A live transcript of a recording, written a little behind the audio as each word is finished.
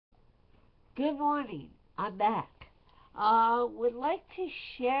Good morning. I'm back. Would like to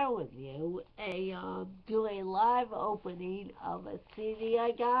share with you do a live opening of a CD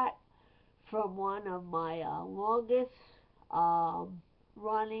I got from one of my longest um,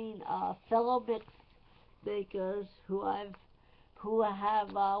 running fellow mix makers who have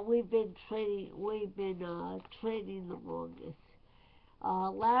we've been trading the longest.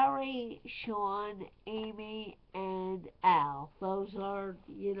 Larry, Sean, Amy, and Al. Those are,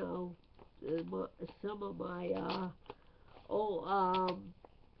 some of my oh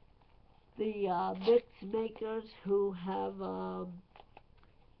the mix makers who have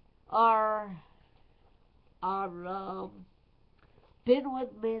are are been with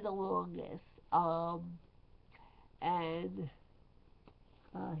me the longest. And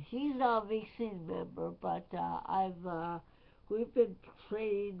he's a VC member, but I've we've been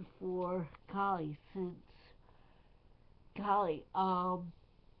trading for since golly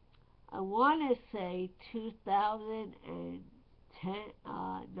I want to say 2010,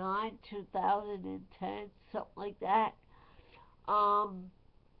 2010, something like that. Um,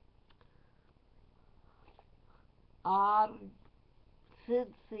 um,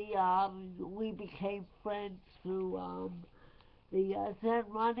 since the we became friends through the Zen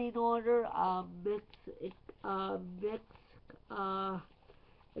running order, mix uh,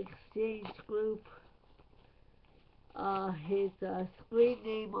 exchange group. His screen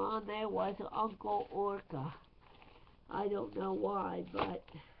name on there was Uncle Orca. I don't know why, but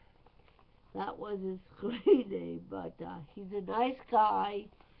that was his screen name. But he's a nice guy,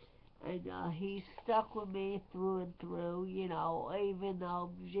 and he stuck with me through and through. Even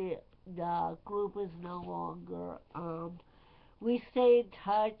though the group is no longer. We stay in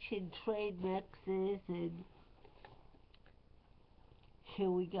touch and trade mixes, and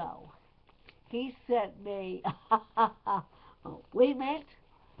here we go. He sent me. Oh, wait a minute.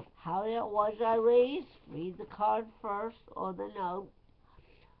 How was I raised? Read the card first or the note.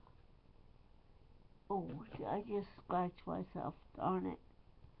 Oh, I just scratched myself. Darn it.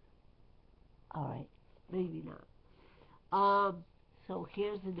 All right, maybe not. So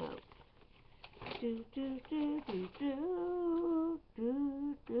here's the note. Do do do do do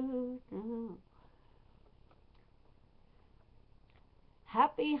do do do.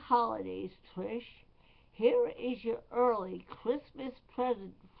 Happy holidays, Trish. Here is your early Christmas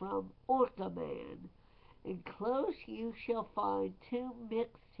present from Orca Man. Enclosed you shall find two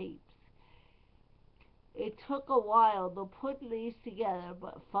mixtapes. It took a while to put these together,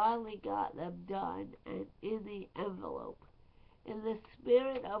 but finally got them done and in the envelope. In the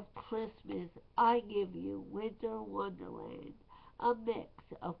spirit of Christmas, I give you Winter Wonderland, a mix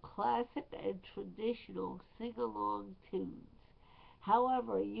of classic and traditional sing-along tunes.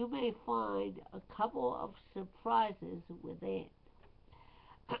 However, you may find a couple of surprises within.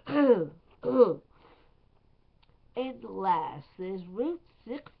 And last, there's Route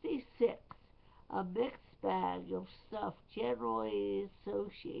 66, a mixed bag of stuff general,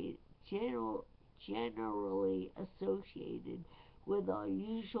 generally associated with our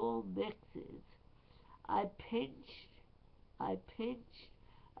usual mixes. I pinched I pinched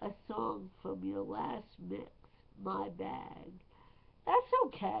a song from your last mix, my bag. That's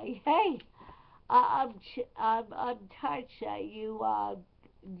okay. Hey, I'm touched that you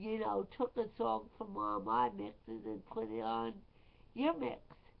took a song from one of my mixes and put it on your mix.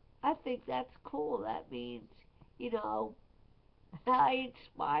 I think that's cool. That means, you know, I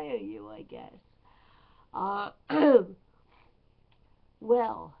inspire you, I guess. Uh,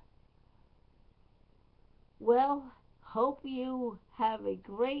 well, well, hope you have a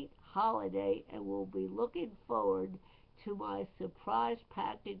great holiday and will be looking forward to my surprise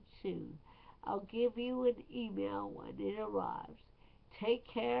package soon. I'll give you an email when it arrives. Take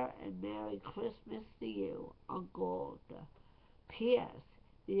care and Merry Christmas to you, Uncle Olga. P.S.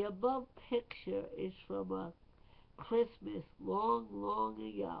 The above picture is from a Christmas long, long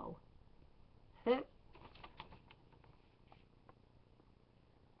ago.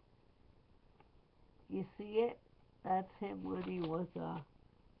 You see it? That's him when he was a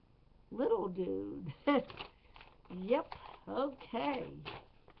little dude. Yep. Okay.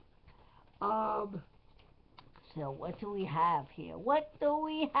 Um. So what do we have here? What do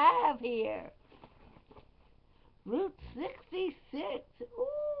we have here? Route 66.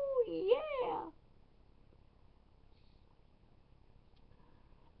 Ooh, yeah.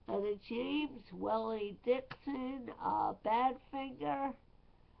 The James Welly Dixon, Badfinger,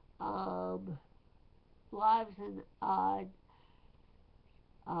 um, Lives in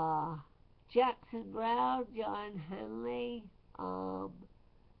uh, Jackson Brown, John Henley. Um,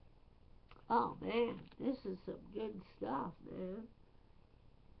 oh man, this is some good stuff, man.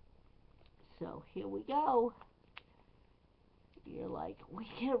 So here we go. You're like, we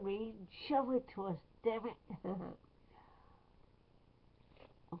can read, show it to us, damn it.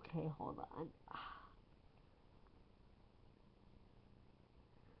 Okay, hold on.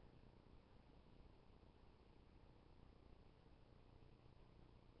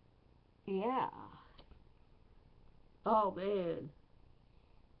 Yeah. Oh man.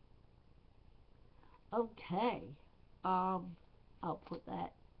 Okay. Um, I'll put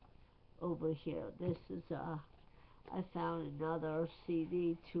that over here. This is I found another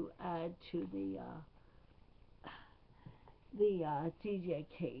CD to add to the DJ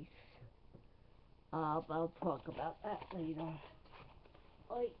case. I'll talk about that later.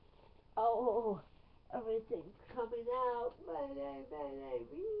 Oi. Oh, everything's coming out. Mayday, mayday.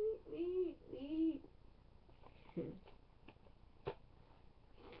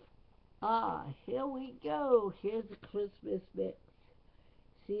 Here we go. Here's a Christmas mix.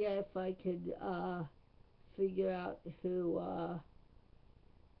 See if I can figure out who.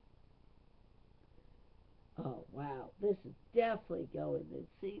 Oh wow, this is definitely going in the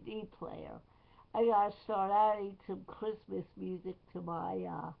CD player. I gotta start adding some Christmas music to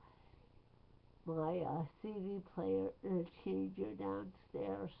my CD player changer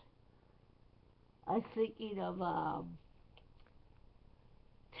downstairs. I'm thinking of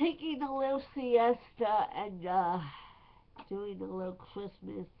taking a little siesta and doing a little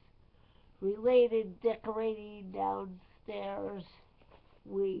Christmas related decorating downstairs.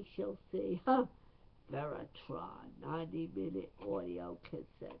 We shall see. Veritron 90-minute audio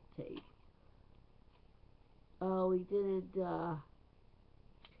cassette tape. Oh, we didn't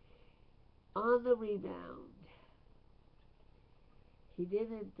on the rebound. He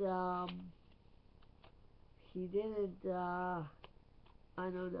didn't I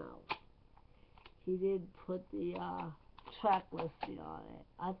don't know. He didn't put the track listing on it.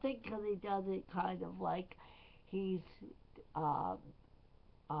 I think because he does it kind of like he's um,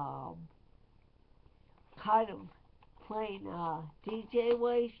 um, kind of playing DJ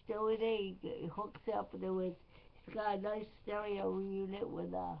way, doing it. He hooks up and he's got a nice stereo unit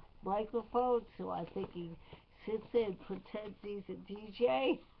with a microphone, so I think he sits there and pretends he's a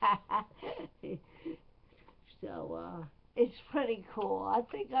DJ. So it's pretty cool. I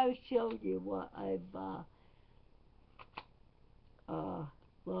think I've shown you what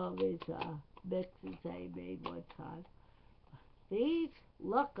well, these mixes I made one time. These,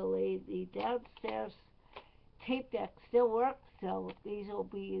 luckily, the downstairs tape deck still works, so these will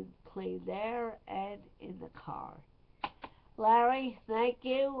be played there and in the car. Larry, thank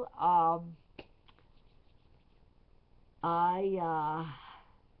you.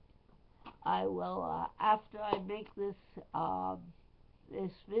 I will after I make this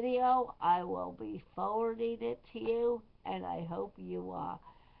video, I will be forwarding it to you, and I hope you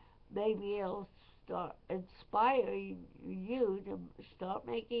maybe it'll start inspire you to start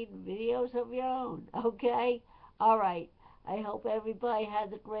making videos of your own. Okay, all right. I hope everybody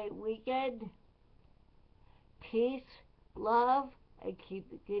has a great weekend. Peace, love, and keep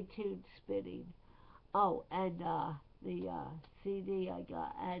the good tunes spinning. Oh, and the CD I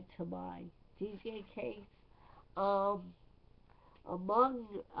got add to my DJ case. Um, Among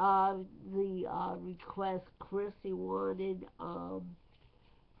the requests Chrissy wanted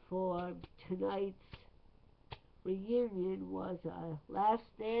for tonight's reunion was Last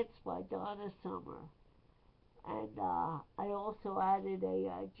Dance by Donna Summer. And I also added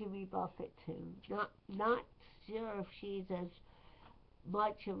a Jimmy Buffett tune. Not sure if she's as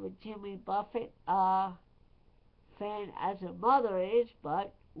much of a Jimmy Buffett fan as her mother is,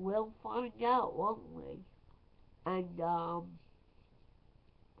 but we'll find out, won't we? And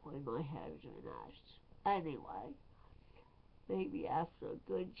boy, my hair's a mess. Anyway, maybe after a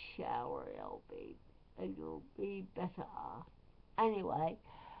good shower it'll be better. Anyway,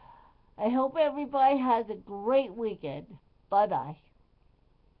 I hope everybody has a great weekend. Bye bye.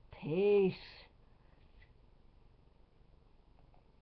 Peace.